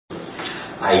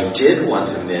I did want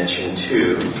to mention,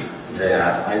 too,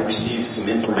 that I received some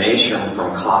information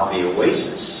from Coffee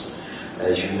Oasis.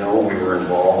 As you know, we were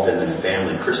involved in the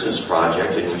family Christmas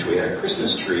project in which we had a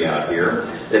Christmas tree out here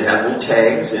that had little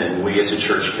tags, and we as a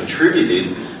church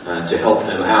contributed to help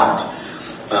them out.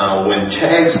 When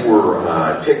tags were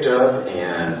picked up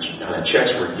and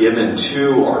checks were given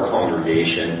to our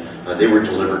congregation, they were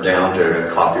delivered down to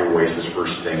Coffee Oasis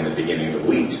first thing in the beginning of the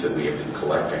weeks that we have been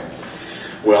collecting.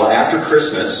 Well, after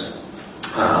Christmas,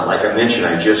 like I mentioned,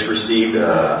 I just received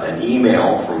an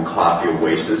email from Coffee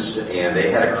Oasis, and they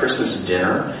had a Christmas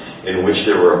dinner in which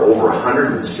there were over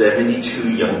 172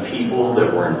 young people that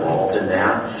were involved in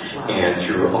that. And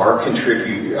through our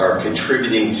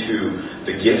contributing to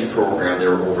the gift program,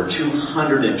 there were over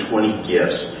 220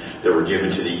 gifts that were given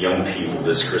to the young people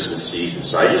this Christmas season.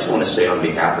 So I just want to say on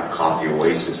behalf of Coffee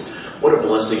Oasis, what a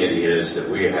blessing it is that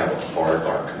we have a part of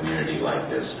our community like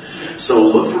this. So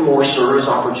look for more service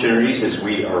opportunities as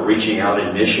we are reaching out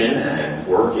in mission and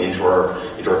work into our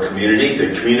community.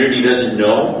 The community doesn't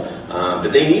know,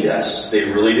 but they need us. They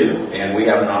really do. And we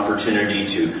have an opportunity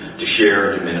to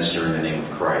share and to minister in the name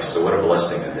of Christ. So what a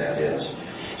blessing that is.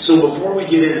 So before we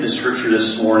get into the scripture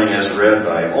this morning as read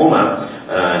by Oma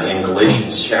in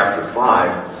Galatians chapter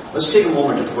 5, let's take a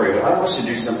moment to pray. But I want us to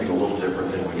do something a little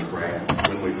different than we pray.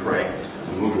 We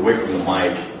move away from the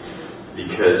mic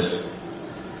because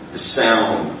the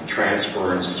sound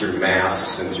transference through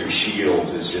masks and through shields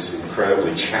is just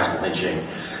incredibly challenging.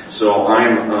 So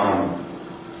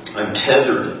I'm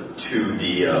tethered to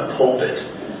the pulpit,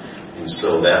 and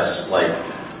so that's like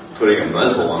putting a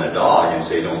muzzle on a dog and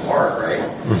say don't bark, right?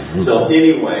 Mm-hmm. So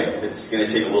anyway, it's going to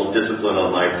take a little discipline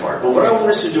on my part. But what I want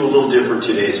us to do a little different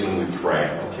today is when we pray,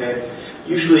 okay?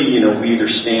 Usually, we either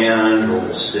stand or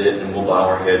we'll sit and we'll bow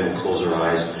our head and we'll close our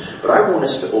eyes. But I want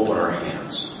us to open our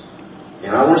hands.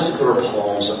 And I want us to put our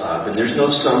palms up. And there's no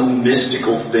some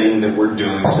mystical thing that we're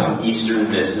doing, some Eastern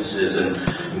mysticism,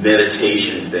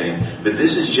 meditation thing. But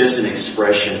this is just an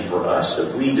expression for us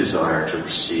that we desire to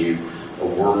receive a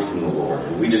word from the Lord.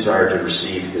 And we desire to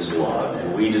receive His love.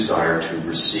 And we desire to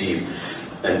receive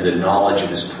and the knowledge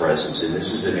of His presence. And this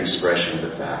is an expression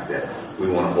of the fact that we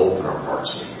want to open our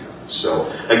hearts to Him. So,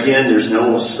 again, there's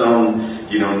no some,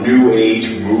 new age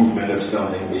movement of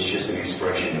something. It's just an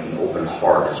expression of an open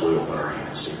heart as we open our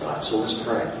hands to God. So let's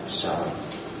pray.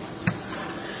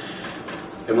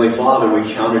 Heavenly Father,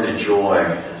 we count it a joy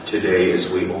today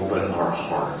as we open our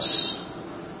hearts.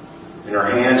 And our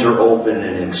hands are open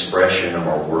in expression of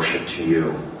our worship to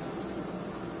You.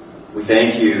 We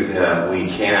thank You that we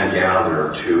can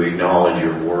gather to acknowledge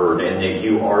Your Word and that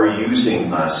You are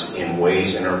using us in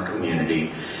ways in our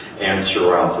community and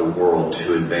throughout the world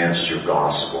to advance Your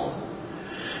gospel.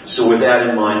 So with that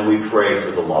in mind, we pray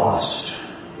for the lost.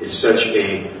 It's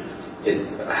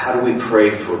how do we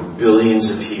pray for billions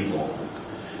of people?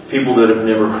 People that have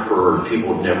never heard,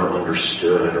 people who have never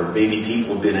understood, or maybe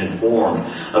people who have been informed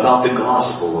about the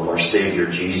gospel of our Savior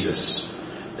Jesus.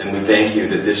 And we thank You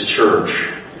that this church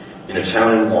in a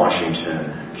town in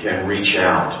Washington can reach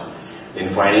out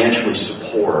and financially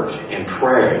support and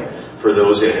pray for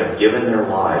those that have given their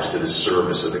lives to the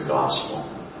service of the gospel.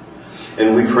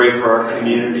 And we pray for our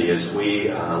community as we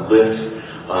lift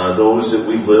those that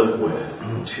we live with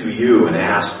to You and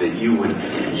ask that You would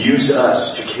use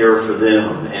us to care for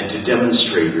them and to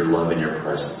demonstrate Your love and Your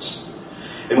presence.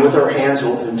 And with our hands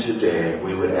open today,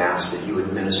 we would ask that You would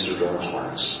minister to our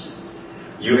hearts.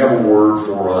 You have a word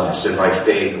for us, and by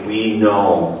faith we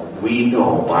know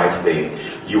by faith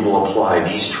You will apply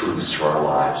these truths to our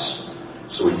lives.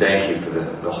 So we thank You for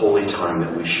the holy time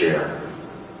that we share.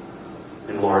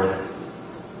 And Lord,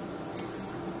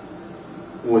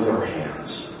 with our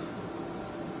hands,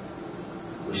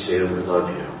 we say that we love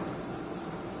You.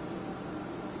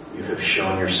 You have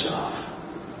shown Yourself.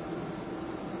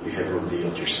 You have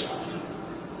revealed Yourself.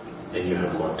 And You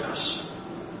have loved us.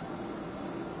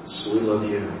 So we love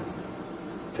You.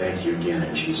 Thank You again.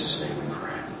 In Jesus' name we pray.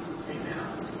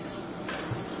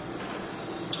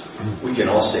 We can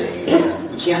all say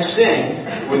amen. We can't sing.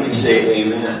 We can say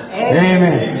amen. Amen.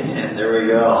 Amen. There we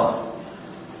go.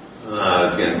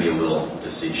 It's going to be a little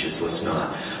facetious. Let's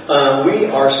not. We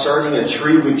are starting a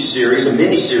 3-week series, a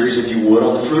mini-series, if you would,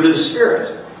 on the fruit of the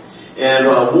Spirit. And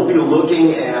we'll be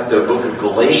looking at the book of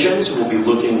Galatians. We'll be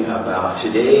looking about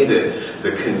today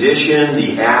the condition,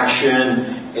 the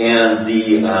action, and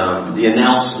the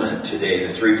announcement today,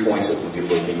 the 3 points that we'll be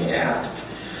looking at.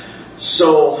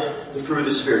 So, the fruit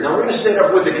of the Spirit. Now we're going to set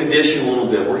up with the condition a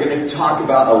little bit. We're going to talk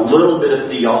about a little bit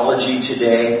of theology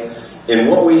today.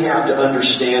 And what we have to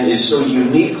understand is so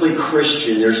uniquely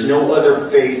Christian. There's no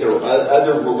other faith or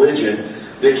other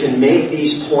religion that can make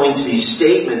these points, these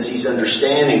statements, these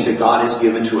understandings that God has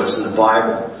given to us in the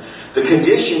Bible. The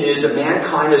condition is that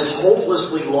mankind is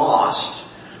hopelessly lost.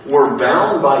 We're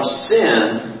bound by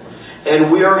sin,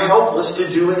 and we are helpless to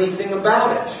do anything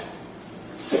about it.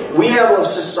 We have a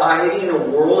society and a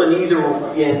world, and either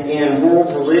in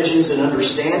world religions and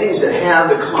understandings that have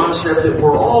the concept that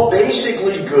we're all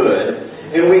basically good,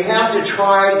 and we have to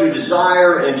try to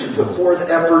desire and to put forth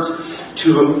efforts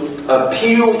to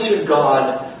appeal to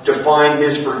God to find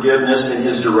His forgiveness and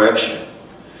His direction.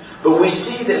 But we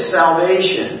see that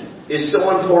salvation is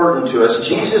so important to us.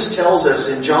 Jesus tells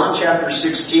us in John chapter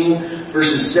 16,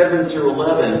 verses 7 through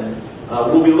 11,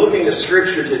 we'll be looking at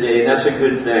Scripture today, and that's a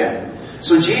good thing.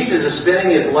 So Jesus is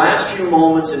spending His last few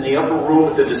moments in the upper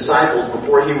room with the disciples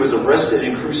before He was arrested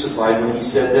and crucified when He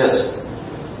said this.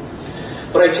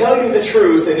 But I tell you the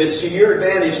truth, and it's to your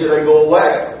advantage that I go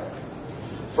away.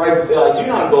 For I do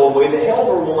not go away, the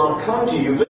Helper will not come to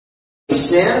you, but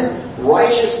sin,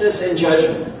 righteousness, and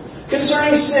judgment.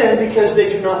 Concerning sin, because they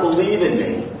do not believe in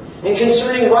me. And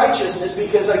concerning righteousness,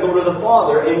 because I go to the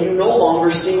Father, and you no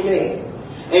longer see me.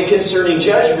 And concerning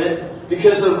judgment,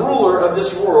 because the ruler of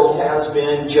this world has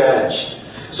been judged.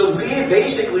 So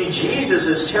basically, Jesus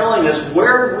is telling us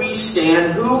where we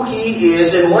stand, who He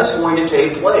is, and what's going to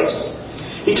take place.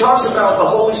 He talks about the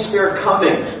Holy Spirit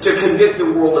coming to convict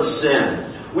the world of sin.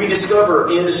 We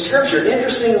discover in the Scripture,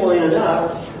 interestingly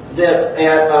enough, that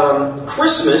at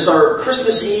Christmas, our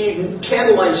Christmas Eve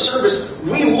candlelight service,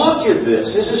 we looked at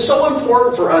this. This is so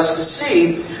important for us to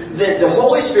see that the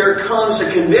Holy Spirit comes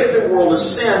to convict the world of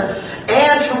sin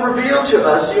and to reveal to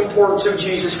us the importance of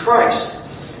Jesus Christ.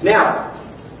 Now,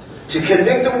 to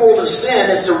convict the world of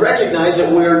sin is to recognize that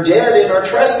we are dead in our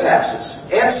trespasses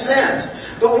and sins,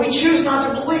 but we choose not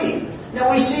to believe.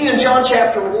 Now, we see in John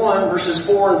chapter 1, verses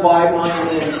 4 and 5, 9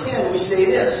 and 10, we say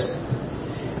this.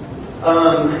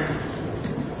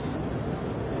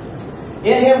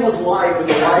 In Him was life, and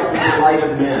the life was the light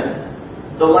of men.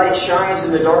 The light shines in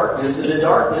the darkness, and the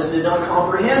darkness did not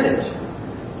comprehend it.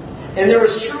 And there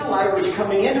was true light which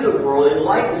coming into the world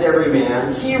enlightens every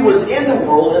man. He was in the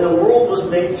world, and the world was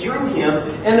made through Him,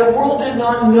 and the world did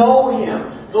not know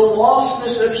Him. The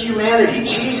lostness of humanity.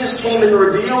 Jesus came and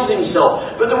revealed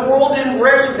Himself, but the world didn't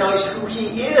recognize who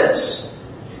He is.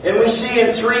 And we see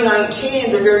in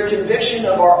 3:19 the very conviction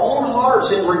of our own hearts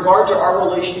in regard to our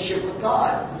relationship with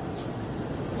God.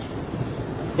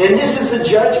 And this is the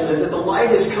judgment that the light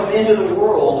has come into the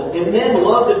world, and men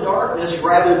love the darkness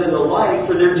rather than the light,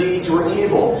 for their deeds were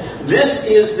evil. This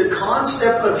is the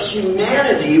concept of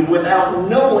humanity without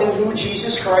knowing who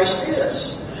Jesus Christ is.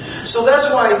 So that's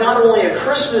why not only at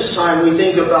Christmas time we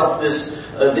think about this,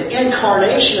 the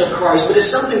incarnation of Christ, but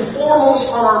it's something foremost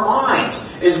on our minds,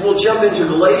 as we'll jump into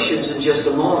Galatians in just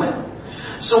a moment.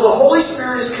 So the Holy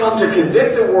Spirit has come to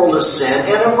convict the world of sin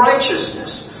and of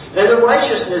righteousness. And the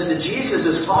righteousness that Jesus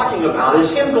is talking about is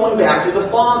Him going back to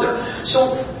the Father.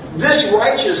 So this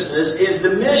righteousness is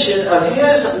the mission of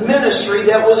His ministry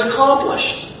that was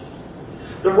accomplished.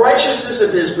 The righteousness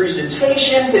of His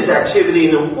presentation, His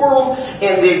activity in the world,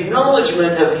 and the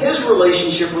acknowledgement of His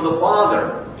relationship with the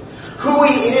Father. Who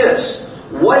He is,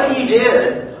 what He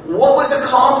did, what was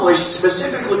accomplished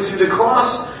specifically through the cross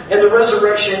and the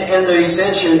resurrection and the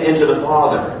ascension into the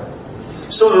Father.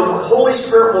 So the Holy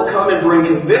Spirit will come and bring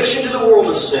conviction to the world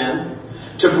of sin,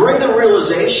 to bring the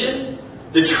realization,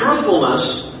 the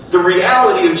truthfulness, the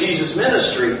reality of Jesus'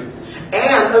 ministry,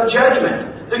 and of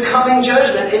judgment, the coming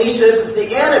judgment. And He says that the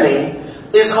enemy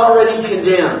is already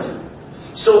condemned.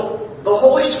 So the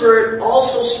Holy Spirit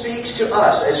also speaks to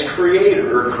us as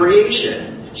creator or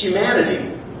creation,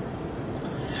 humanity,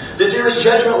 that there is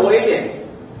judgment waiting.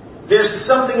 There's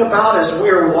something about us, we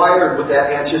are wired with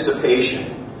that anticipation.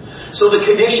 So the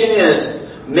condition is,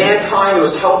 mankind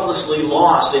was helplessly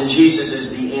lost, and Jesus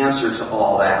is the answer to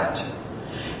all that.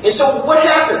 And so what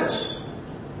happens?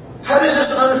 How does this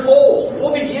unfold?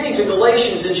 We'll be getting to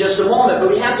Galatians in just a moment,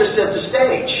 but we have to set the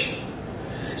stage.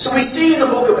 So we see in the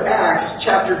book of Acts,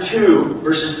 chapter 2,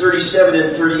 verses 37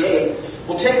 and 38.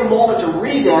 We'll take a moment to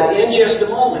read that in just a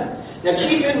moment. Now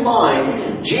keep in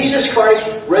mind, Jesus Christ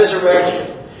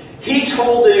resurrected. He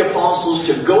told the apostles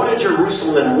to go to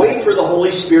Jerusalem and wait for the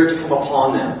Holy Spirit to come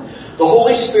upon them. The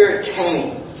Holy Spirit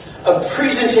came. A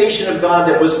presentation of God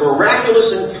that was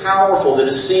miraculous and powerful that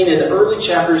is seen in the early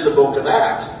chapters of the book of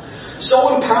Acts.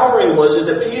 So empowering was it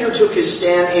that Peter took his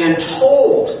stand and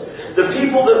told the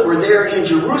people that were there in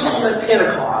Jerusalem at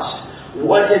Pentecost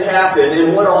what had happened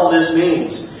and what all this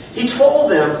means. He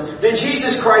told them that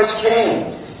Jesus Christ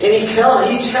came. And he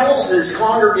tells this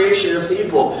congregation of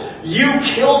people, you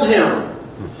killed Him.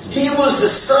 He was the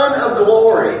Son of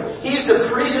glory. He's the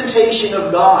presentation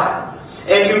of God.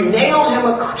 And you nailed him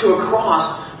to a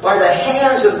cross by the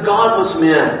hands of godless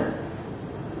men.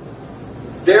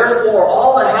 Therefore,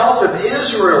 all the house of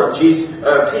Israel,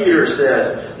 Peter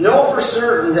says, know for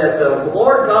certain that the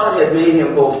Lord God had made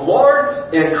him both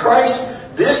Lord and Christ,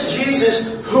 this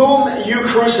Jesus whom you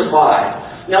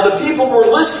crucified. Now the people were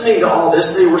listening to all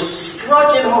this. They were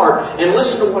struck in heart. And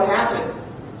listen to what happened.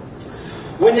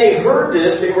 When they heard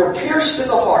this, they were pierced to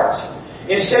the heart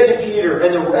and said to Peter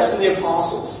and the rest of the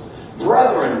apostles,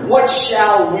 Brethren, what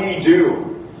shall we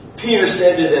do? Peter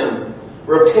said to them,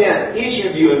 Repent, each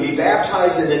of you, and be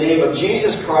baptized in the name of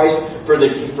Jesus Christ for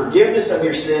the forgiveness of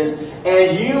your sins,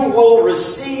 and you will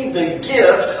receive the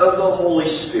gift of the Holy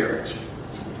Spirit.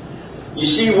 You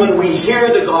see, when we hear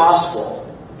the gospel,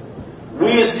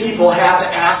 we as people have to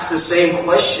ask the same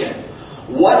question.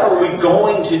 What are we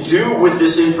going to do with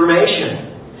this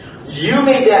information? You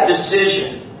made that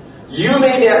decision. You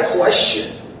made that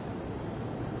question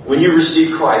when you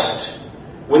received Christ.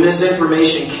 When this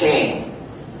information came,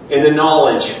 and the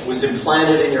knowledge was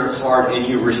implanted in your heart, and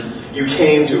you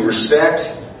came to respect,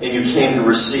 and you came to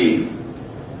receive.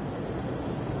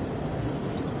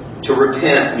 To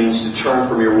repent means to turn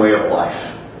from your way of life,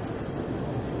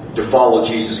 to follow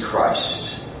Jesus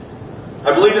Christ.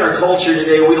 I believe in our culture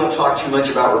today we don't talk too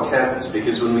much about repentance,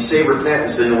 because when we say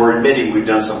repentance, then we're admitting we've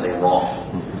done something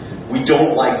wrong. We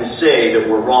don't like to say that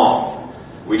we're wrong.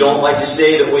 We don't like to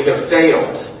say that we have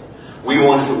failed. We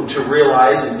want to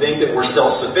realize and think that we're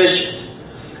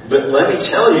self-sufficient. But let me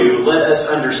tell you, let us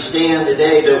understand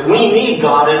today that we need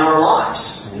God in our lives.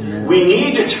 Amen. We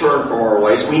need to turn from our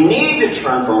ways. We need to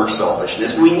turn from our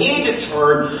selfishness. We need to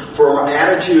turn from our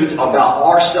attitudes about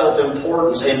our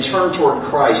self-importance and turn toward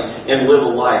Christ and live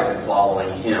a life in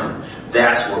following Him.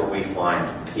 That's where we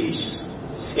find peace.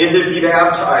 And to be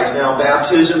baptized. Now,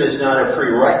 baptism is not a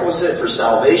prerequisite for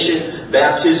salvation.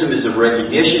 Baptism is a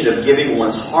recognition of giving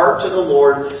one's heart to the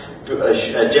Lord,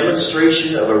 a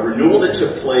demonstration of a renewal that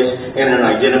took place, and an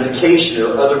identification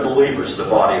of other believers, the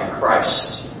body of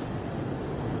Christ.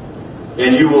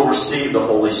 And you will receive the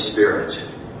Holy Spirit.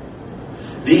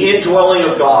 The indwelling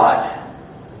of God.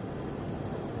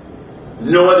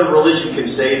 No other religion can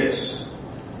say this.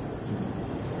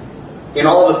 In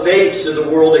all the faiths of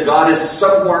the world, that God is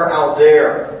somewhere out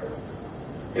there,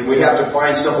 and we have to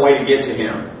find some way to get to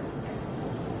Him.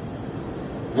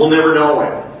 We'll never know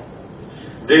Him.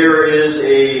 There is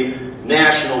a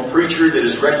national preacher that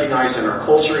is recognized in our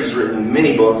culture. He's written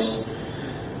many books.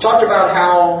 Talked about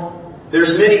how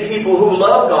there's many people who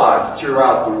love God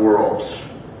throughout the world.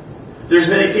 There's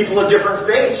many people of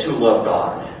different faiths who love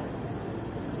God.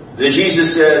 Then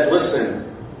Jesus said, listen,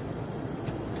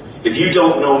 if you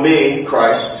don't know me,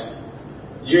 Christ,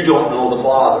 you don't know the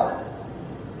Father.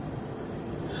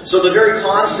 So the very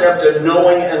concept of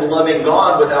knowing and loving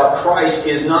God without Christ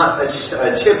is not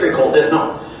a typical...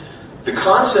 No. The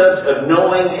concept of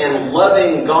knowing and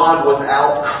loving God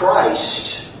without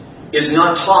Christ is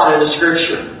not taught in the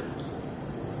Scripture.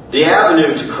 The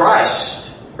avenue to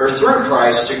Christ, or through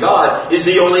Christ to God, is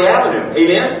the only avenue.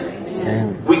 Amen?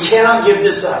 Amen. We cannot give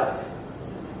this up.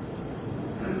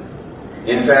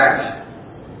 In fact,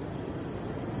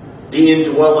 the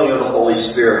indwelling of the Holy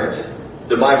Spirit.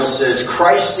 The Bible says,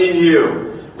 Christ in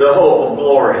you, the hope of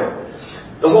glory.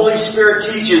 The Holy Spirit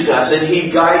teaches us, and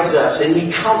He guides us, and He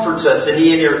comforts us, and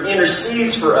He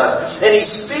intercedes for us, and He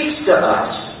speaks to us.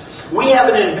 We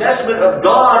have an investment of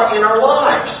God in our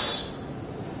lives.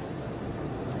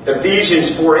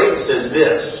 Ephesians 4:8 says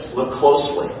this. Look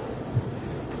closely.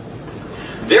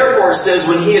 Therefore, it says,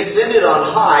 when He ascended on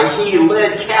high, He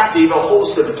led captive a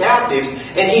host of captives,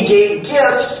 and He gave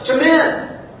gifts to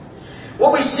men.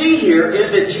 What we see here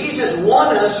is that Jesus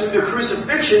won us through the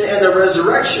crucifixion and the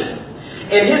resurrection.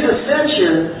 And His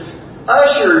ascension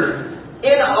ushered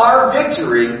in our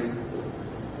victory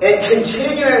and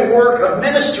continuing work of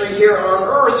ministry here on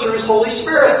earth through His Holy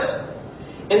Spirit.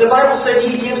 And the Bible said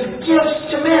He gives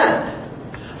gifts to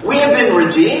men. We have been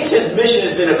redeemed. His mission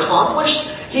has been accomplished.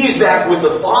 He's back with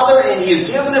the Father, and He has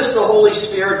given us the Holy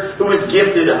Spirit who has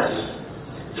gifted us.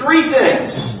 3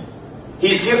 things.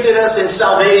 He's gifted us in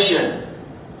salvation.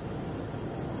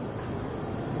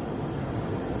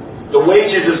 The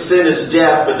wages of sin is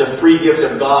death, but the free gift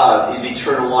of God is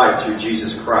eternal life through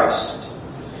Jesus Christ.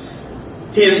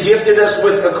 He has gifted us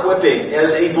with equipping.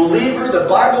 As a believer, the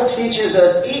Bible teaches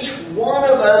us each one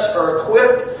of us are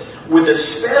equipped with a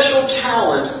special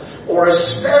talent or a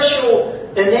special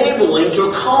enabling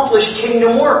to accomplish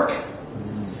kingdom work.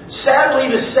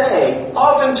 Sadly to say,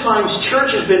 oftentimes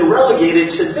church has been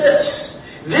relegated to this.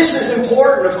 This is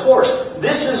important, of course.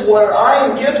 This is where I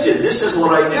am gifted. This is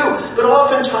what I do. But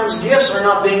oftentimes gifts are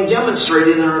not being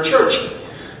demonstrated in our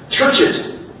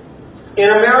churches. In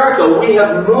America, we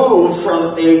have moved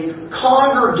from a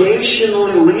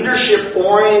congregationally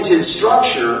leadership-oriented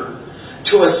structure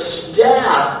to a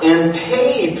staff and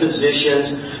paid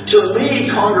positions to lead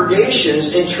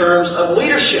congregations in terms of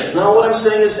leadership. Now, what I'm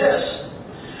saying is this.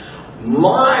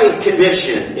 My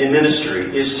conviction in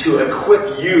ministry is to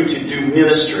equip you to do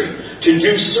ministry, to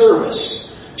do service,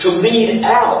 to lead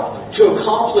out, to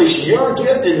accomplish your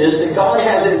giftedness that God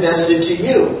has invested to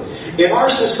you. In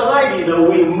our society, though,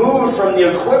 we move from the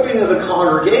equipping of the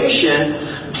congregation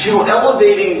to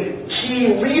elevating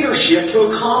key leadership to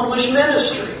accomplish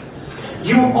ministry.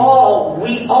 We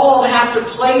all have to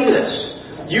play this.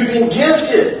 You've been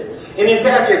gifted. And in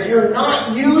fact, if you're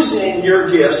not using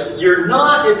your gifts, you're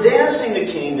not advancing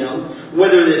the kingdom,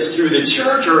 whether it's through the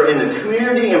church or in the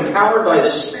community empowered by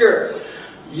the Spirit,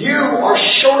 you are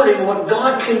shorting what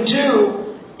God can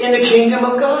do in the kingdom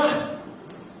of God.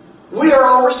 We are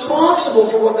all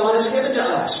responsible for what God has given to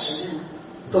us.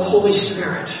 The Holy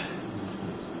Spirit.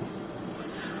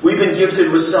 We've been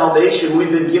gifted with salvation.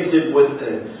 We've been gifted with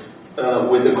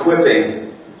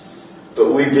equipping.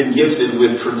 But we've been gifted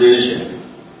with provision.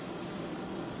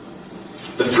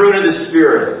 The fruit of the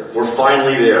Spirit. We're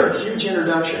finally there. Huge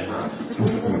introduction, huh?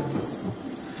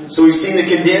 So we've seen the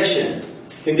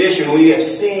condition. We have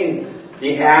seen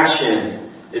the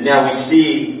action. And now we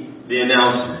see the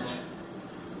announcement.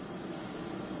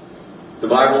 The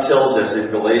Bible tells us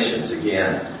in Galatians,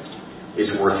 again,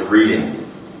 it's worth reading.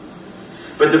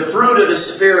 But the fruit of the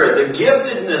Spirit, the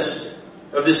giftedness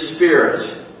of the Spirit,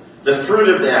 the fruit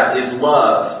of that is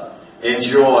love and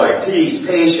joy, peace,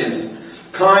 patience,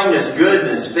 kindness,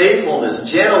 goodness, faithfulness,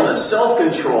 gentleness,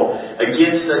 self-control.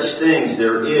 Against such things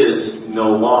there is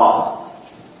no law.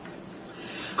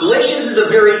 Galatians is a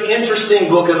very interesting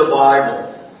book of the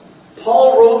Bible.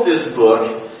 Paul wrote this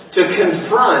book to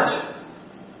confront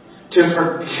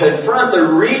the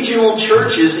regional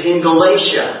churches in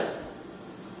Galatia.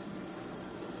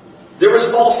 There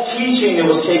was false teaching that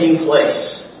was taking place.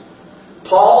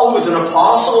 Paul, who was an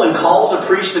apostle and called to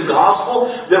preach the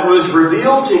gospel that was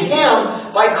revealed to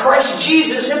him by Christ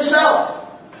Jesus himself.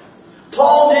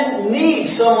 Paul didn't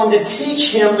need someone to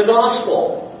teach him the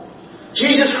gospel.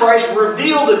 Jesus Christ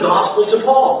revealed the gospel to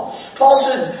Paul. Paul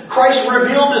said, Christ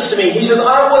revealed this to me. He says,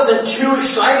 I wasn't too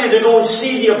excited to go and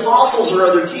see the apostles or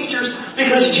other teachers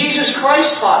because Jesus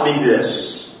Christ taught me this.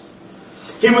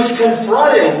 He was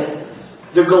confronting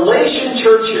the Galatian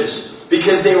churches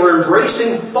because they were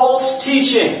embracing false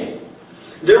teaching.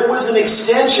 There was an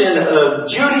extension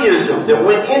of Judaism that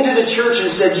went into the church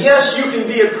and said, yes, you can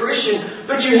be a Christian,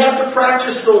 but you have to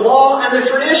practice the law and the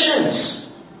traditions.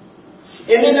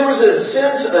 And then there was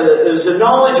a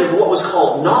knowledge of what was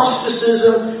called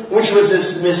Gnosticism, which was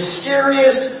this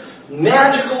mysterious,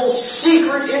 magical,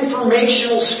 secret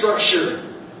informational structure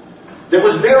that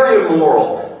was very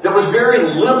immoral, that was very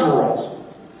liberal.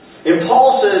 And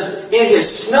Paul says, it has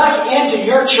snuck into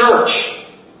your church.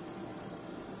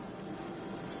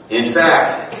 In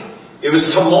fact, it was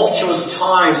tumultuous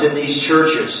times in these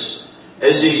churches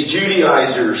as these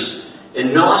Judaizers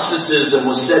and Gnosticism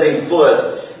was setting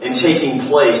foot and taking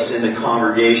place in the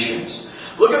congregations.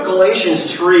 Look at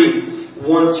Galatians 3,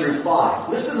 1 through 5.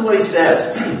 Listen to what he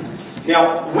says.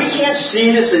 Now, we can't see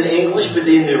this in English, but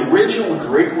in the original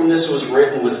Greek when this was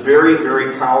written was very,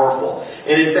 very powerful.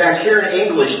 And in fact, here in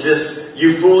English, this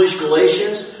 "you foolish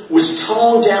Galatians" was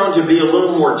toned down to be a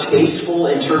little more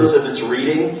tasteful in terms of its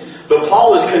reading. But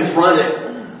Paul was confronted.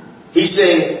 He's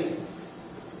saying,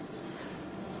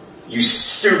 you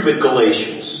stupid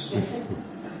Galatians.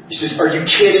 He says, are you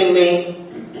kidding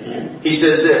me? He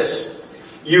says this,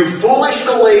 you foolish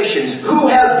Galatians, who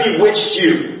has bewitched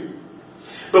you?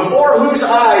 Before whose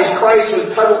eyes Christ was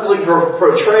publicly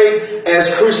portrayed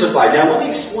as crucified. Now let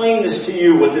me explain this to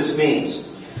you, what this means.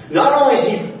 Not only is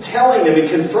he telling them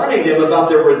and confronting them about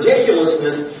their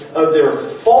ridiculousness of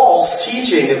their false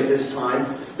teaching at this time,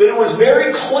 but it was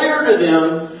very clear to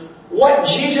them what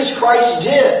Jesus Christ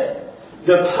did.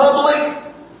 The public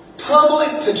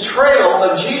portrayal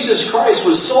of Jesus Christ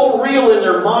was so real in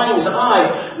their mind's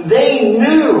eye, they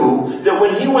knew that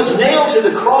when He was nailed to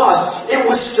the cross, it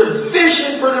was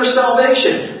sufficient for their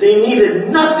salvation. They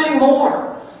needed nothing more.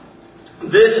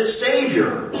 This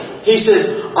Savior, He says,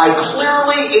 I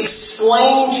clearly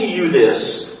explained to you this.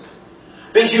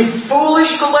 But you foolish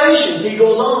Galatians, He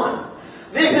goes on.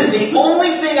 This is the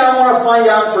only thing I want to find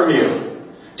out from you.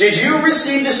 Did you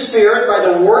receive the Spirit by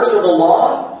the works of the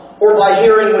law? Or by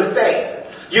hearing with faith?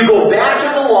 You go back to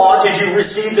the law. Did you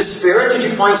receive the Spirit? Did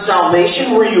you find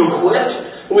salvation? Were you equipped?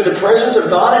 with the presence of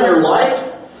God in your life?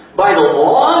 By the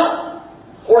law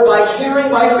or by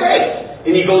hearing by faith?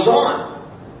 And he goes on.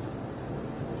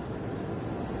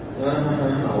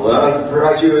 Well, I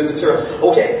provide you with the term.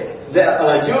 Okay,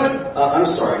 I'm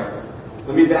sorry.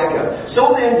 Let me back up.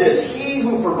 So then, does he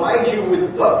who provides you with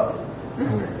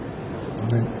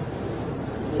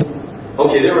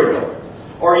Okay, there we go.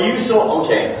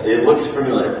 It looks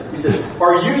familiar. He says,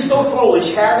 are you so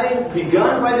foolish, having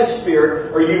begun by the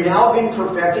Spirit, are you now being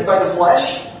perfected by the flesh?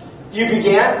 You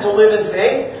began to live in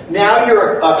faith. Now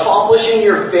you're accomplishing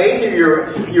your faith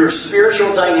through your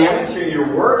spiritual dynamic, through your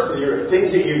works, through your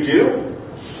things that you do.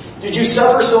 Did you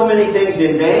suffer so many things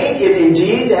in vain? If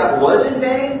indeed that was in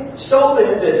vain, so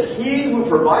then does he who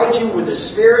provides you with the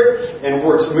Spirit and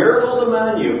works miracles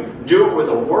among you do it with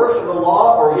the works of the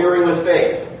law or hearing with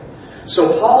faith?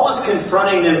 So Paul is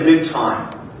confronting them big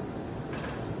time.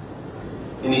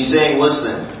 And he's saying,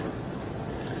 listen,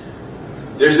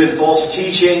 there's been false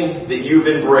teaching that you've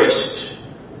embraced.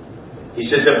 He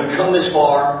says, have we come this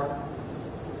far?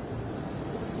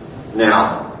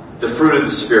 Now, the fruit of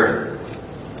the Spirit.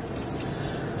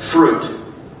 Fruit.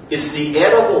 It's the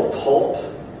edible pulp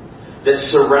that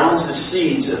surrounds the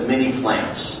seeds of many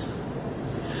plants.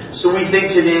 So we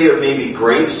think today of maybe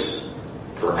grapes,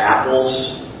 or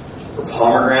apples, or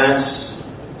pomegranates,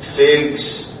 figs,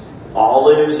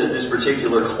 olives in this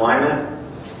particular climate.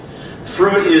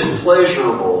 Fruit is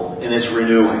pleasurable and it's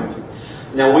renewing.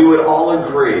 Now we would all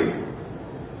agree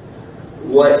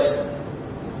what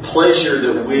pleasure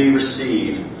that we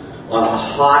receive on a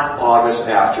hot August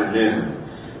afternoon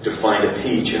to find a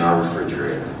peach in our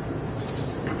refrigerator.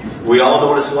 We all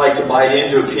know what it's like to bite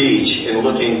into a peach and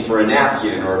looking for a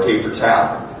napkin or a paper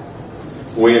towel.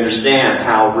 We understand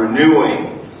how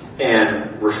renewing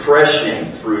and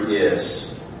refreshing fruit is.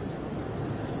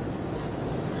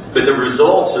 But the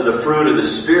results of the fruit of the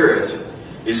Spirit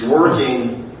is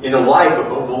working in the life of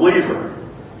a believer.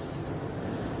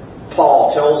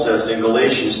 Paul tells us in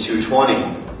Galatians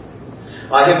 2:20,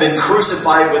 I have been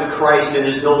crucified with Christ, and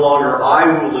it is no longer I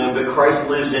who live, but Christ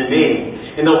lives in me.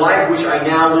 In the life which I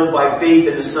now live by faith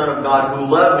in the Son of God who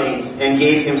loved me and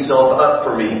gave himself up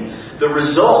for me. The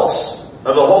results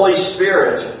of the Holy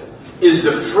Spirit is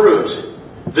the fruit,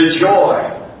 the joy,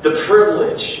 the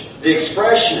privilege, the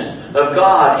expression of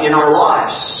God in our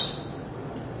lives.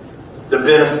 The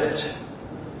benefit.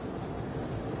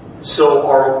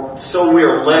 So we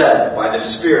are led by the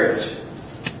Spirit,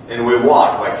 and we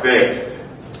walk by faith.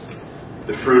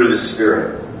 The fruit of the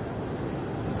Spirit.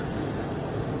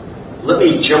 Let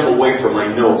me jump away from my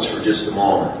notes for just a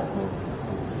moment.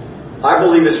 I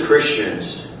believe as Christians,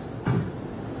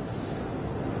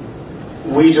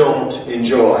 we don't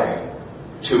enjoy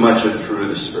too much of the fruit of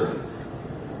the Spirit.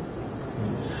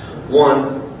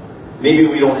 One, maybe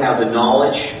we don't have the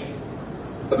knowledge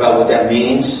about what that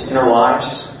means in our lives,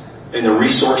 and the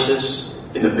resources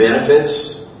and the benefits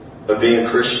of being a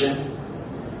Christian.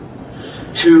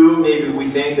 Two, maybe we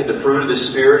think that the fruit of the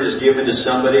Spirit is given to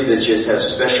somebody that just has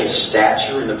special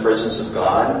stature in the presence of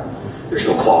God. There's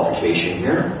no qualification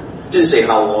here. It didn't say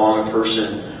how long a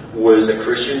person was a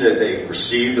Christian that they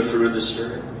received the fruit of the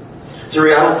Spirit.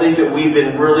 Three, I don't think that we've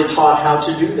been really taught how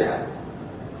to do that.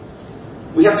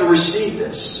 We have to receive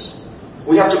this.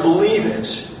 We have to believe it.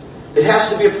 It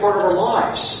has to be a part of our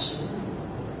lives.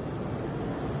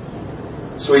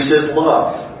 So he says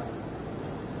love.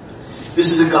 This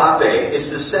is agape.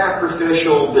 It's the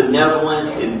sacrificial,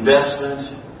 benevolent investment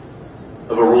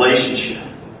of a relationship.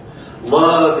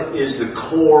 Love is the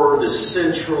core, the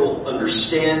central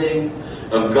understanding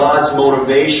of God's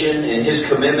motivation and His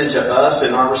commitment to us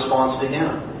and our response to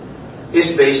Him.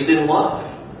 It's based in love.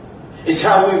 It's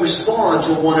how we respond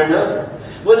to one another.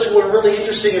 What's really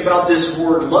interesting about this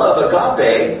word love,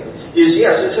 agape, is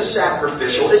yes, it's a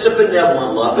sacrificial, it's a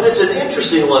benevolent love, but it's an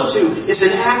interesting love too. It's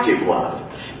an active love.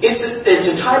 It's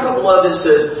a type of love that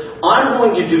says, I'm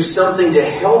going to do something to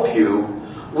help you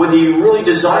whether you really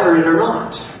desire it or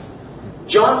not.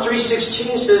 John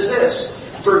 3:16 says this,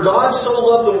 For God so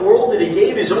loved the world that He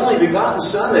gave His only begotten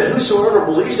Son, that whosoever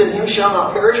believes in Him shall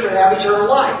not perish but have eternal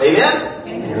life. Amen?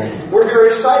 Amen. We're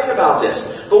very excited about this.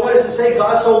 But what does it say?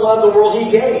 God so loved the world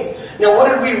He gave. Now what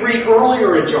did we read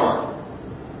earlier in John?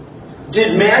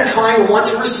 Did mankind want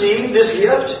to receive this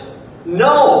gift?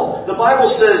 No. The Bible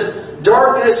says,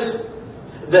 darkness,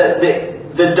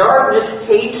 the darkness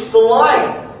hates the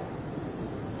light.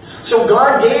 So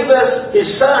God gave us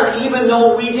His Son even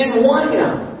though we didn't want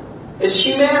Him. It's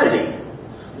humanity.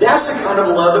 That's the kind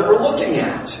of love that we're looking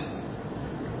at.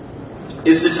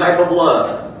 It's the type of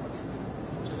love.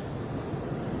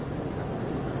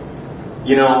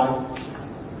 You know,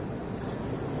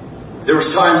 there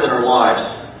was times in our lives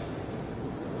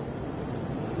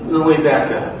let me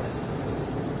back up.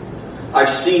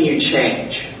 I've seen you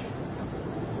change.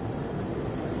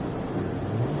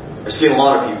 I've seen a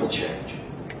lot of people change.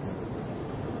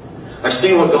 I've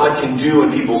seen what God can do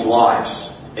in people's lives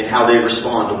and how they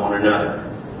respond to one another.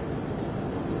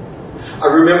 I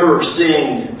remember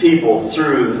seeing people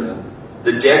through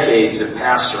the decades of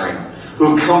pastoring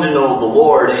who come to know the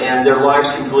Lord and their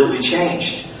lives completely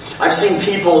changed. I've seen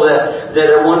people that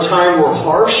at one time were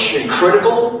harsh and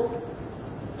critical.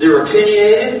 They were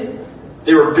opinionated.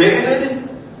 They were bigoted.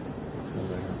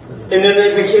 And then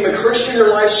they became a Christian, their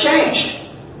lives changed.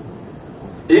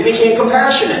 They became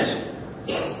compassionate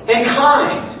and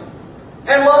kind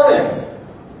and loving.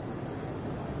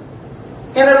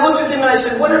 And I looked at them and I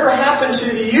said, whatever happened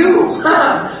to you?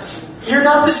 You're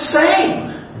not the same.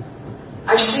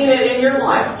 I've seen it in your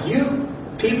life. You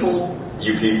people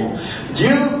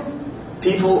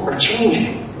are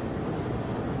changing.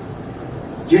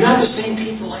 You're not the same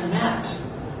people I met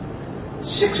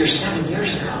 6 or 7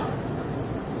 years ago.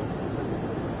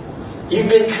 You've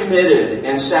been committed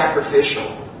and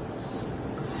sacrificial.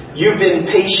 You've been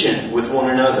patient with one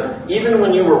another, even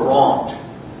when you were wronged.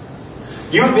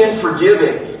 You've been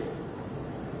forgiving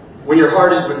when your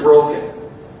heart has been broken.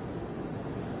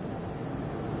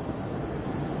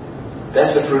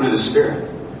 That's the fruit of the Spirit.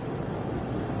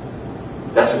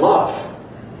 That's love.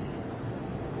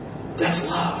 That's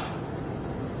love.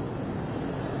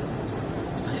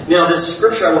 Now, this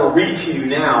scripture I want to read to you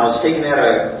now is taken out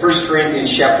of 1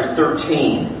 Corinthians chapter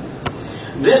 13.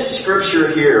 This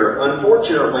scripture here,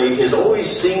 unfortunately, has always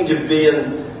seemed to be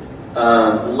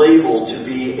labeled to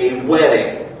be a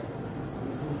wedding.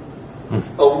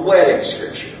 A wedding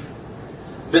scripture.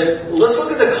 But let's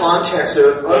look at the context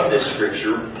of this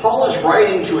scripture. Paul is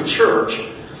writing to a church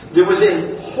that was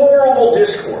in horrible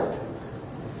discord.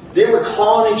 They were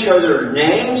calling each other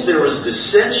names. There was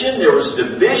dissension. There was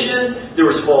division. There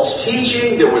was false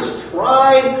teaching. There was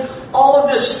pride. All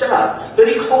of this stuff. But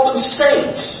he called them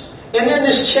saints. And then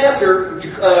this chapter,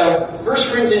 1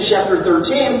 Corinthians chapter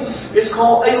 13, is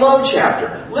called a love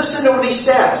chapter. Listen to what he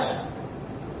says.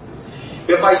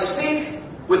 If I speak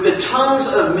with the tongues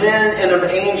of men and of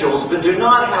angels, but do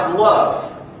not have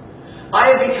love,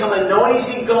 I have become a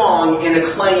noisy gong and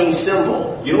a clanging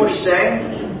cymbal. You know what he's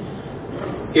saying?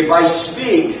 If I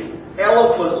speak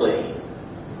eloquently,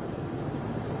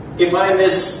 if I'm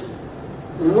this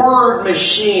word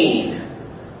machine,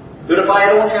 but if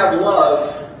I don't have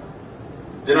love,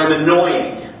 then I'm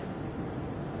annoying.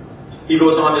 He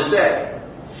goes on to say,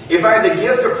 if I have the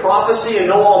gift of prophecy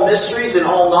and know all mysteries and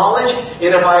all knowledge,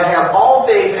 and if I have all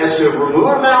faith as to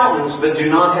remove mountains but do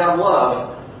not have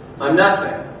love, I'm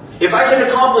nothing. If I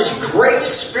can accomplish great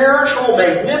spiritual,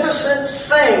 magnificent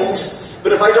things,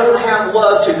 but if I don't have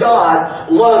love to God,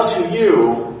 love to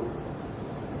you,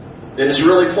 then it's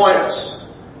really pointless.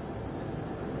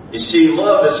 You see,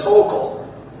 love is focal.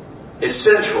 It's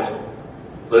central.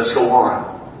 Let's go on.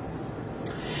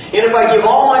 And if I give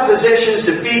all my possessions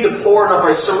to feed the poor, and if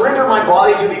I surrender my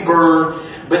body to be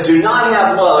burned, but do not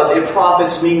have love, it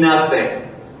profits me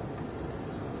nothing.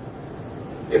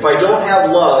 If I don't have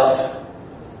love,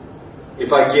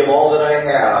 if I give all that I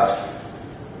have,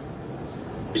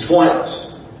 it's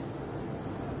pointless.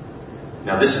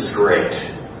 Now this is great.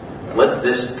 Let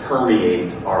this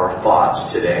permeate our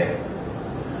thoughts today.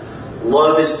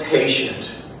 Love is patient,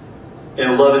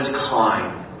 and love is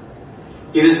kind.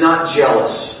 It is not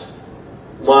jealous.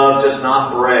 Love does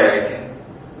not brag.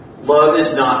 Love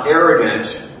is not arrogant.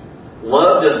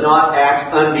 Love does not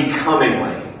act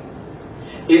unbecomingly.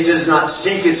 It does not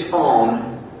seek its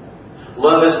own.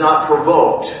 Love is not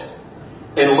provoked.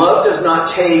 And love does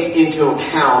not take into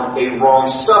account a wrong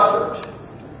suffered.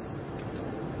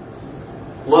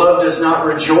 Love does not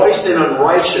rejoice in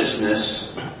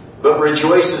unrighteousness, but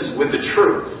rejoices with the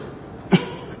truth.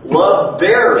 Love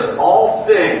bears all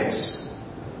things.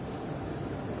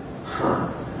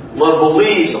 Love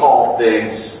believes all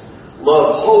things.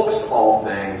 Love hopes all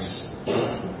things.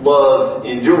 Love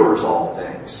endures all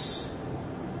things.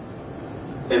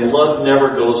 And love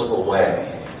never goes away.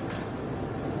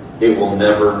 It will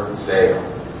never fail.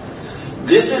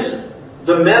 This is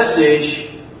the message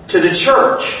to the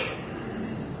church.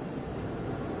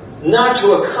 Not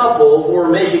to a couple who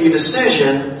are making a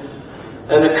decision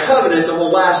and a covenant that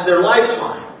will last their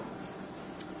lifetime.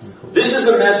 This is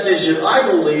a message that I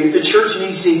believe the church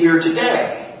needs to hear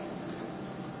today.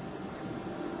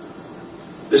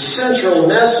 The central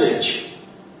message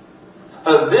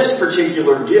of this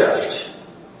particular gift,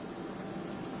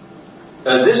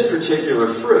 of this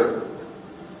particular fruit,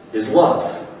 is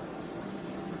love.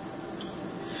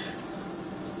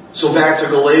 So back to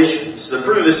Galatians. The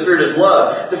fruit of the Spirit is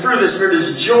love. The fruit of the Spirit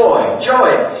is joy. Joy.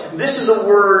 This is a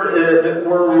word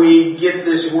where we get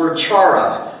this word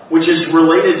chara, which is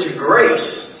related to grace.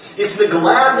 It's the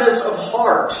gladness of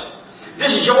heart.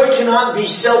 This joy cannot be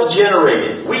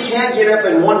self-generated. We can't get up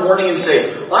in one morning and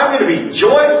say, I'm going to be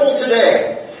joyful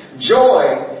today.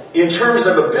 Joy, in terms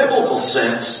of a biblical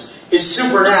sense, is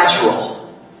supernatural.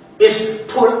 It's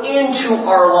put into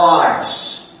our lives.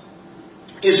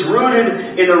 Is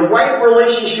rooted in the right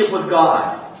relationship with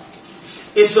God.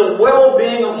 It's the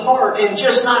well-being of heart and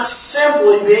just not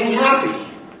simply being happy.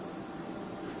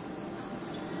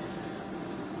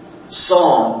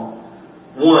 Psalm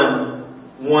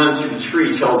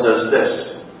 1:1-3 tells us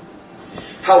this.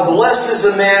 How blessed is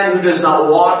the man who does not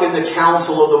walk in the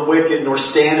counsel of the wicked, nor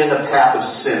stand in the path of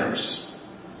sinners,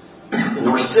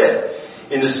 nor sit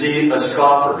in the seat of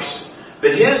scoffers.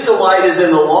 But his delight is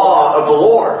in the law of the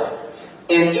Lord.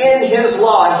 And in His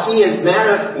law He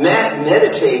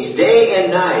meditates day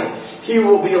and night. He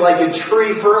will be like a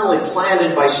tree firmly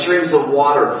planted by streams of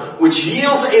water, which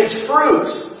yields its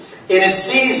fruits in its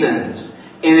seasons,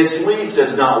 and its leaf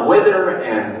does not wither,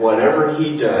 and whatever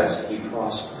he does, he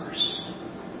prospers.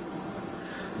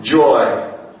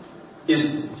 Joy is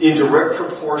in direct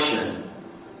proportion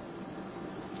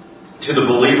to the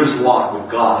believer's walk with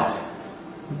God.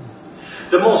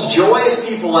 The most joyous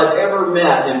people I've ever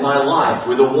met in my life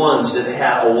were the ones that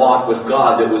had a walk with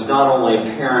God that was not only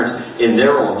apparent in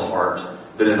their own heart,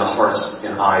 but in the hearts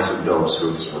and eyes of those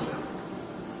who was with them.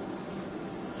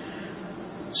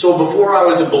 So before I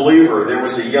was a believer, there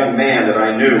was a young man that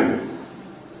I knew.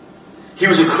 He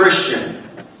was a Christian.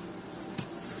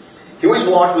 He always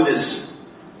walked with this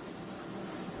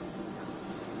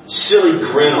silly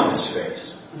grin on his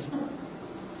face.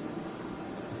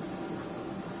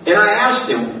 And I asked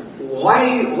him, what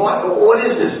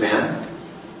is this, man?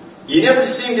 You never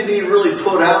seem to be really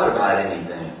put out about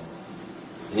anything.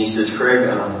 And he says, Craig,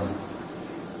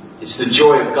 it's the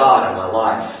joy of God in my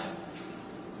life.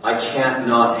 I can't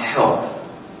not help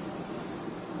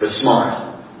but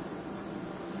smile.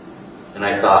 And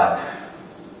I thought,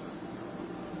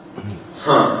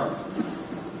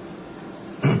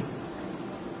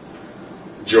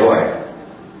 joy.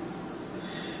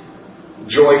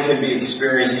 Joy can be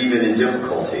experienced even in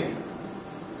difficulty.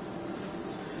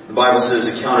 The Bible says,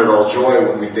 "Count it all joy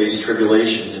when we face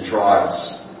tribulations and trials."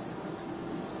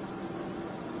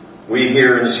 We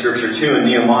hear in the Scripture too, in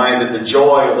Nehemiah, that the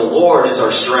joy of the Lord is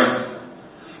our strength.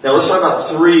 Now let's talk about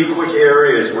three quick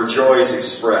areas where joy is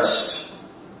expressed.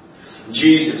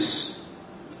 Jesus.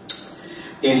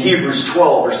 In Hebrews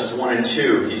 12, verses 1 and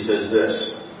 2, he says this.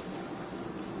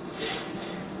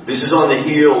 This is on the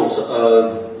heels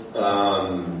of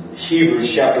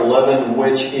Hebrews chapter 11,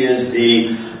 which is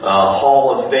the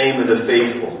Hall of Fame of the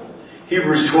Faithful.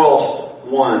 Hebrews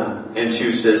 12, 1 and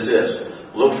 2 says this.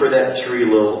 Look for that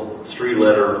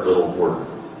three-letter little word.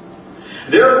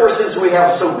 Therefore, since we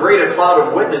have so great a cloud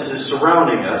of witnesses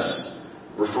surrounding us,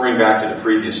 referring back to the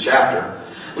previous chapter,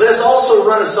 let us also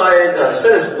lay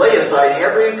aside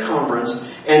every encumbrance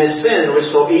and the sin which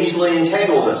so easily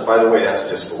entangles us. By the way, that's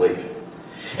disbelief.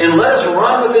 And let us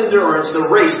run with endurance the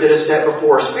race that is set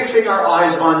before us, fixing our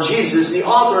eyes on Jesus, the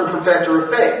author and perfecter of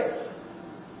faith,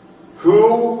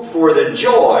 who, for the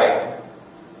joy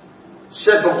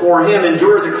set before Him,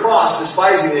 endured the cross,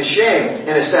 despising the shame,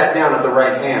 and has sat down at the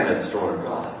right hand of the throne of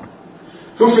God.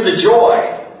 Who, for the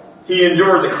joy, He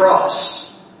endured the cross.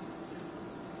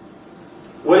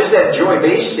 What is that joy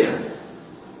based in?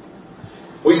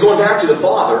 Well, He's going back to the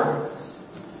Father.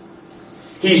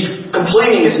 He's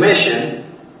completing His mission.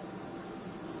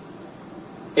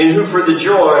 And who for the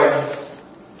joy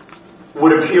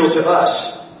would appeal to us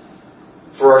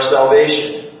for our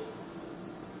salvation.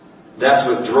 That's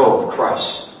what drove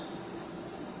Christ.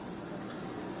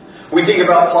 We think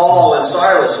about Paul and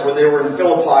Silas when they were in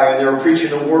Philippi and they were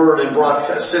preaching the Word and brought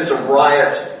a sense of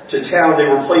riot to town. They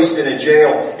were placed in a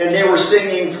jail and they were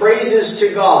singing praises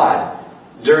to God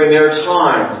during their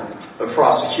time of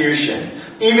prosecution.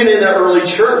 Even in the early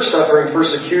church suffering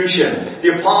persecution, the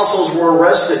apostles were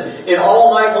arrested, and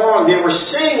all night long they were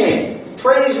singing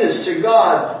praises to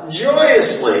God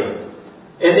joyously.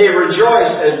 And they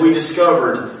rejoiced, as we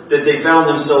discovered, that they found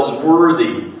themselves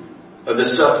worthy of the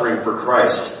suffering for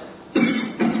Christ.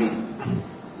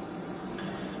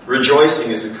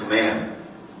 Rejoicing is a command.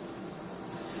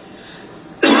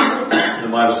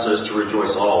 The Bible says to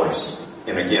rejoice always.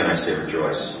 And again, I say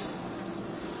rejoice.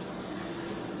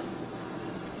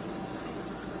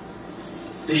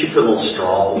 They should put little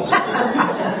straw holes in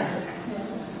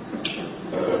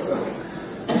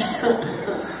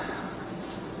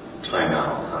Time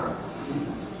out.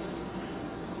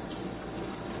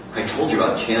 told you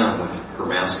about Kim with her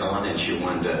mask on and she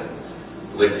wanted to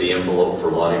lick the envelope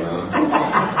for Lottie Moon.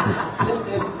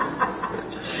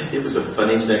 It was the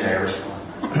funniest thing I ever saw.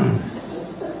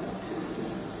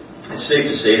 It's safe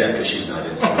to say that because she's not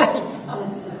in it.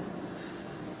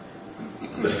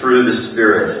 The fruit of the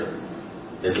Spirit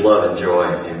is love and joy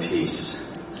and peace.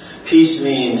 Peace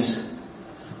means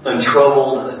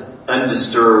untroubled,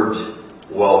 undisturbed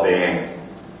well-being.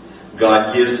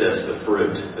 God gives us the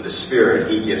fruit of the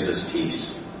Spirit. He gives us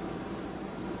peace.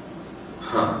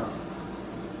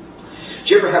 Did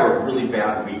you ever have a really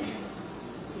bad week?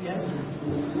 Yes.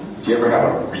 Did you ever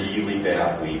have a really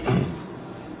bad week?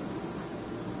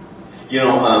 You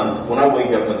know, when I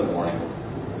wake up in the morning,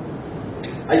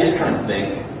 I just kind of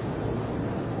think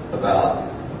about,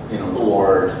 the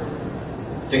Lord,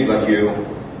 think about you,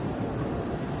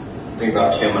 think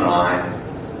about Kim and I,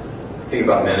 think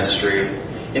about ministry,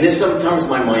 and then sometimes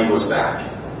my mind goes back.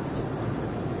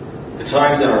 The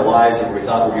times in our lives where we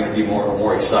thought we were going to be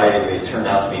more excited, they turned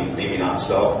out to be maybe not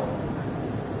so.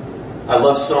 I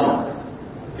love summer,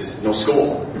 because no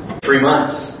school. 3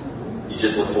 months, you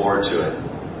just look forward to it.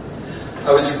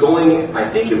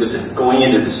 I think it was going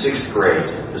into the 6th grade,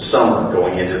 the summer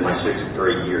going into my 6th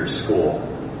grade year of school.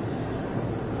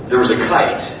 There was a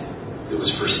kite that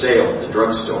was for sale at the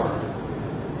drugstore,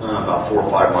 about 4 or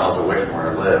 5 miles away from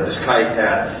where I lived. This kite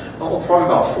had probably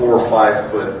about 4 or 5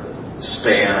 foot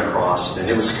span across, and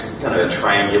it was kind of a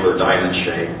triangular diamond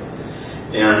shape.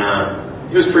 And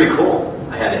it was pretty cool.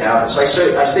 I had to have it. So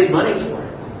I saved money for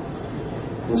it.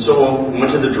 And so I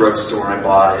went to the drugstore and I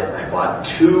bought it. I bought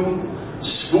 2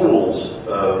 spools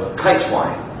of kite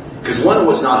twine, because one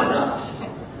was not enough,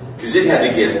 because it had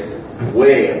to get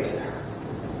way up there.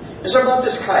 And so I bought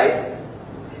this kite,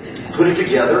 put it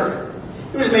together.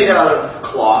 It was made out of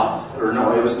cloth, it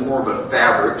was more of a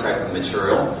fabric type of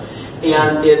material,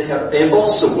 and it had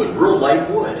balsa wood, real light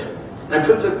wood. And I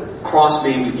put the cross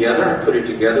beam together, I put it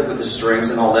together with the strings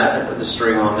and all that, and I put the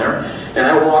string on there, and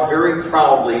I walked very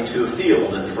proudly to a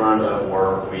field in front of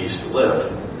where we used to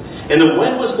live. And the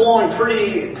wind was blowing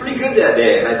pretty good that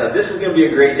day. And I thought, this is going to be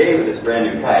a great day with this brand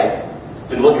new kite.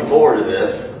 Been looking forward to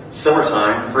this.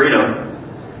 Summertime, freedom.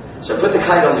 So I put the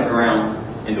kite on the ground,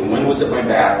 and the wind was at my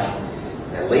back.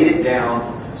 I laid it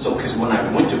down, because when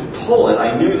I went to pull it,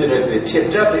 I knew that if it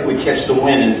tipped up, it would catch the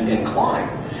wind and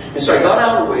climb. And so I got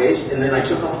out a ways, and then I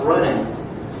took off running.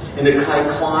 And the kite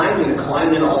climbed, and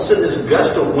then all of a sudden this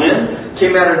gust of wind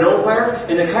came out of nowhere,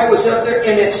 and the kite was up there,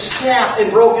 and it snapped and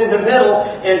broke in the middle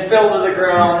and fell to the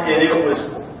ground, and it was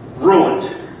ruined.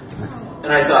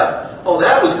 And I thought,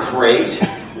 that was great.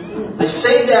 I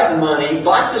saved that money,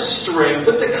 bought the string,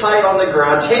 put the kite on the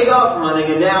ground, take off running,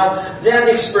 and now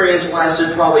that experience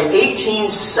lasted probably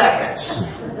 18 seconds.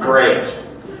 Great.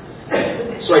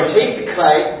 So I take the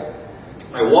kite,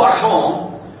 I walk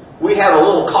home. We had a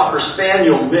little Cocker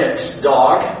Spaniel mix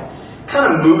dog,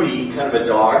 kind of moody kind of a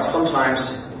dog. Sometimes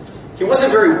he wasn't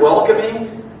very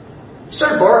welcoming. He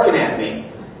started barking at me.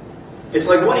 It's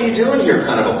like, what are you doing here,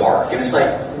 kind of a bark. And it's like,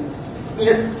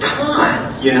 come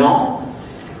on, You're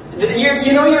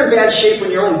in bad shape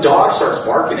when your own dog starts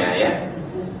barking at you.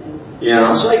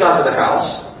 So I got to the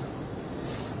house,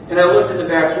 and I looked in the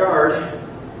backyard,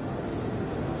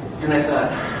 and I thought,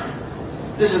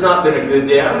 this has not been a good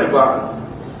day. I'm going to go out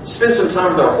and spend some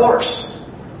time with our horse.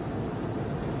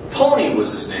 Pony was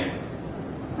his name.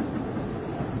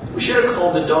 We should have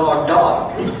called the dog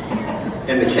Dog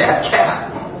and the cat Cat.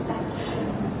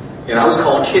 I was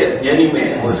called Kid. Any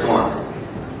man. Let's go on.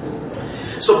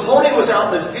 So Pony was out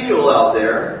in the field out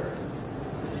there,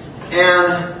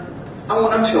 and I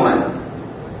went up to him,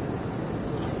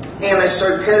 and I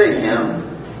started petting him,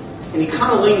 and he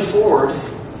kind of leaned forward,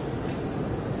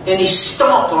 and he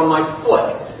stomped on my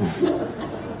foot.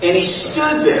 And he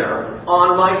stood there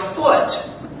on my foot.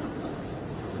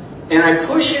 And I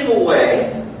pushed him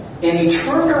away, and he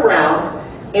turned around,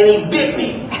 and he bit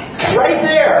me. Right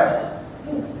there.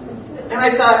 And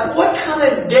I thought, what kind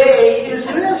of day is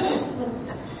this?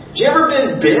 Have you ever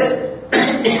been bit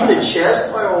in the chest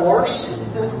by a horse?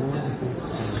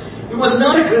 It was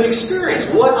not a good experience.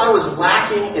 What I was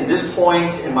lacking in this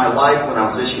point in my life when I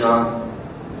was this young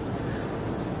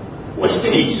was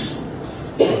peace.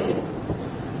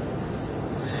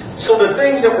 So the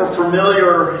things that were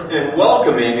familiar and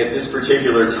welcoming at this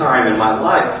particular time in my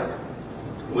life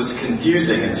was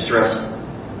confusing and stressful.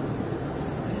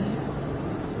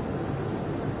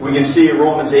 We can see in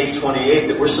Romans 8:28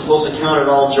 that we're supposed to count it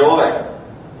all joy.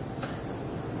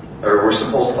 Or we're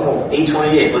supposed to,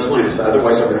 8:28, let's look at this,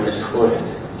 otherwise I'm going to misquote it.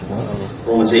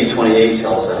 Romans 8:28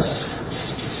 tells us,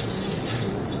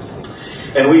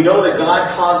 And we know that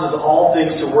God causes all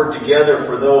things to work together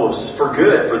for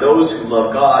good, for those who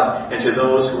love God and to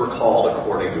those who are called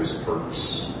according to His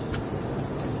purpose.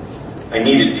 I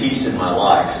needed peace in my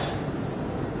life.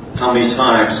 How many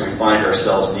times we find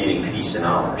ourselves needing peace in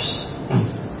ours?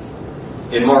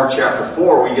 In Mark chapter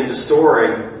 4, we get the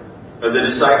story of the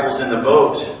disciples in the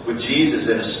boat with Jesus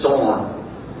in a storm.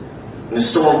 When the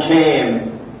storm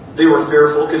came, they were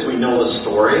fearful because we know the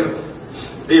story.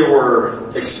 They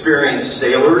were experienced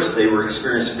sailors. They were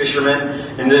experienced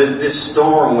fishermen. And this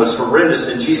storm was horrendous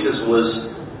and Jesus was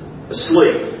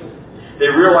asleep. They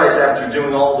realized after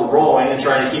doing all the rowing and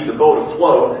trying to keep the boat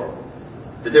afloat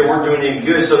that they weren't doing any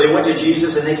good. So they went to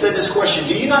Jesus and they said this question,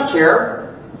 "Do you not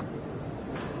care?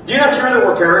 Do you not care that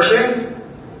we're perishing?"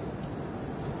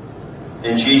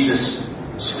 And Jesus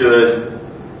stood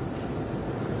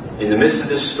in the midst of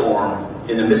this storm,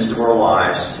 in the midst of our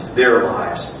lives, their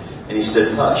lives, and He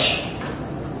said, "Hush,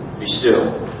 be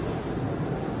still."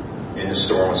 And the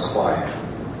storm was quiet.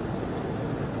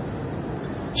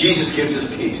 Jesus gives us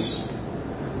peace.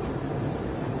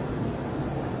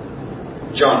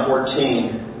 John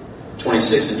 14,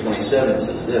 26 and 27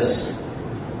 says this.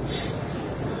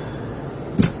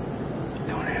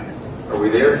 Are we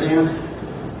there, Dan?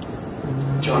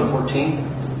 John 14?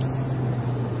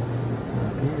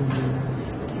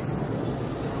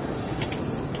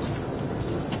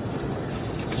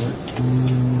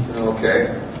 Okay.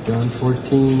 John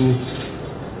 14.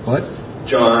 What?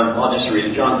 John, I'll just read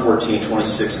it. John 14,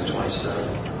 26 and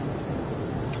 27.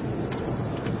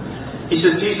 He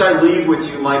says, "Peace I leave with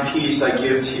you, my peace I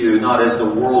give to you. Not as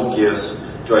the world gives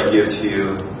do I give to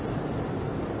you.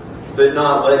 But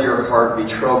not let your heart be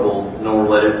troubled, nor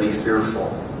let it be fearful."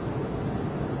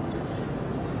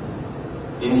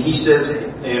 And he says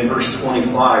in verse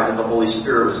 25 that the Holy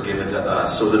Spirit was given to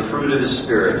us. So the fruit of the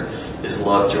Spirit is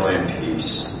love, joy, and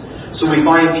peace. So we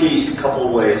find peace a couple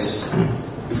of ways.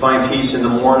 We find peace in the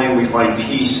morning. We find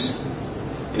peace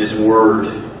in His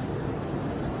Word.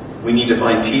 We need to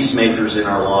find peacemakers in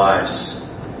our lives.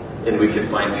 And we can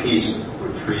find peace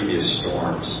with previous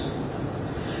storms.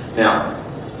 Now,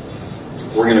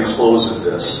 we're going to close with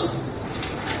this.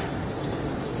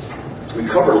 We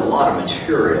covered a lot of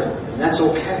material, and that's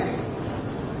okay.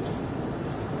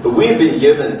 But we've been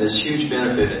given this huge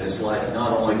benefit in this life,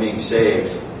 not only being saved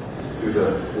through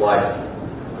the life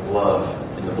of love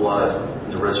and the blood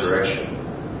and the resurrection,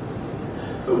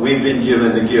 but we've been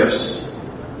given the gifts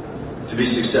to be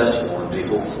successful and be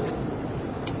hopeful.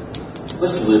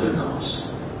 Let's live in those.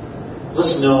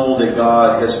 Let's know that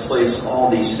God has placed all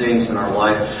these things in our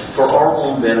life for our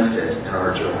own benefit and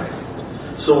our joy.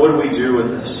 So what do we do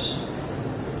with this?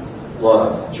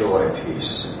 Love, joy,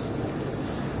 peace.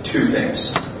 Two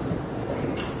things.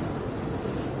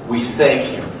 We thank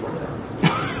Him for them.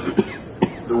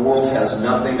 The world has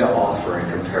nothing to offer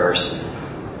in comparison.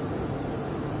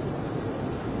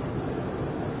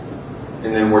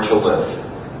 And then we're to live.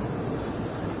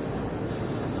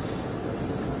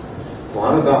 Well,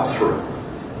 I'm about through.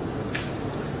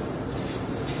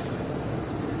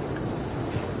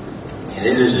 And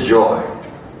it is a joy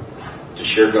to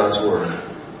share God's Word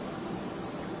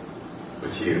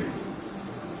with you.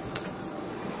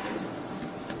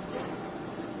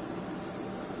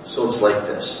 So it's like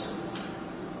this.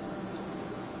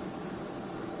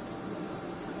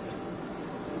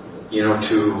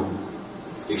 To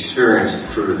experience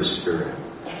the fruit of the Spirit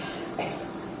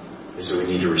is that we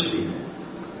need to receive it.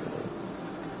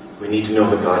 We need to know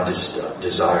that God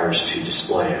desires to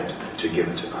display it, to give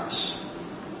it to us.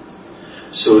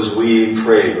 So as we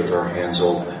pray with our hands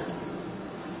open,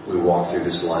 we walk through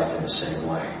this life in the same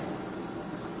way,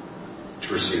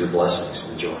 to receive the blessings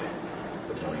and the joy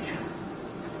of knowing Him.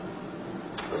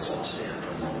 Let's all stand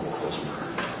for a moment. We'll close in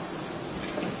prayer.